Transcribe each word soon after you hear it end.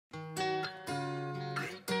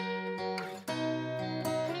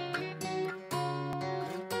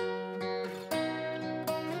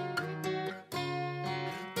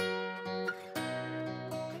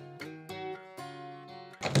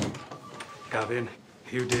Gavin,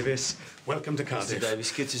 Hugh Davis, welcome to Cardiff. Mr.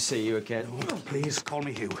 Davis, good to see you again. Oh, please, call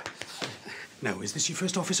me Hugh. Now, is this your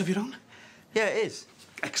first office of your own? Yeah, it is.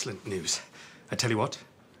 Excellent news. I tell you what,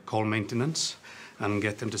 call maintenance and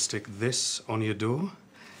get them to stick this on your door.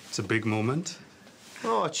 It's a big moment.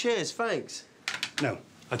 Oh, cheers, thanks. Now,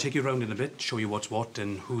 I'll take you around in a bit, show you what's what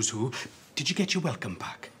and who's who. Did you get your welcome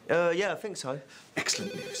pack? Yeah, I think so.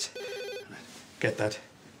 Excellent news. Get that.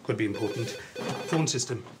 Could be important. Phone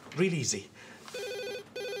system, real easy.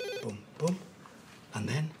 Boom, boom. And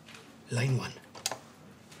then, line 1.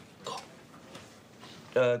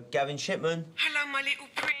 Go. Gavin Shipman. Hello, my little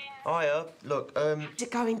prince. Hiya. Look, How's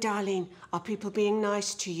it going, darling? Are people being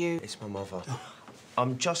nice to you? it's my mother.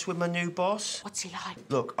 I'm just with my new boss. What's he like?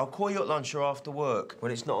 Look, I'll call you at lunch or after work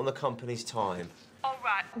when it's not on the company's time. All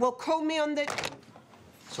right. Well, call me on the...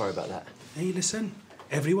 Sorry about that. Hey, listen.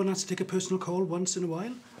 Everyone has to take a personal call once in a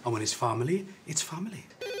while. And when it's family, it's family.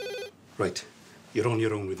 Right. You're on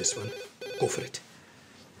your own with this one. Go for it.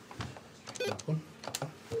 That one.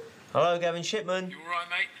 Hello, Gavin Shipman. You all right,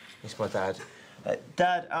 mate? It's my dad.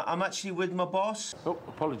 Dad, I'm actually with my boss. Oh,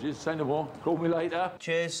 apologies. Say no more. Call me later.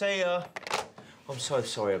 Cheers, see ya. I'm so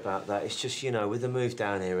sorry about that. It's just, you know, with the move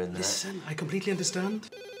down here and that. Listen, I completely understand.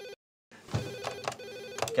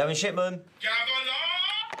 Gavin Shipman.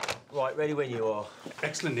 Gavin! Right, ready when you are.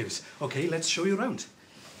 Excellent news. OK, let's show you around.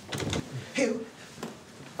 Hugh.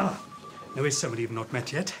 Now, is somebody you've not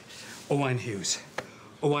met yet? Owain Hughes.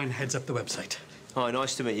 Owain heads up the website. Hi,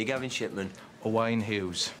 nice to meet you, Gavin Shipman. Owain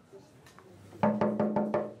Hughes.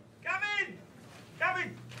 Gavin!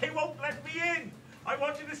 Gavin! He won't let me in! I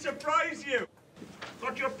wanted to surprise you!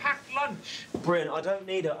 Got your packed lunch. Bryn, I don't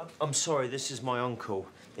need it. I'm sorry, this is my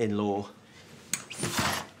uncle-in-law.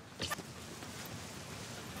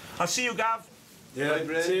 I'll see you, Gav. Yeah,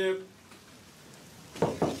 Bryn. See you.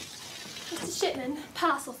 Mr. Shipman,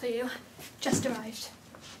 parcel for you. Just arrived.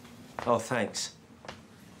 Oh, thanks.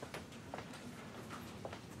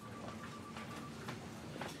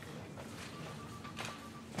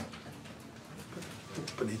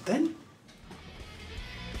 Open it then.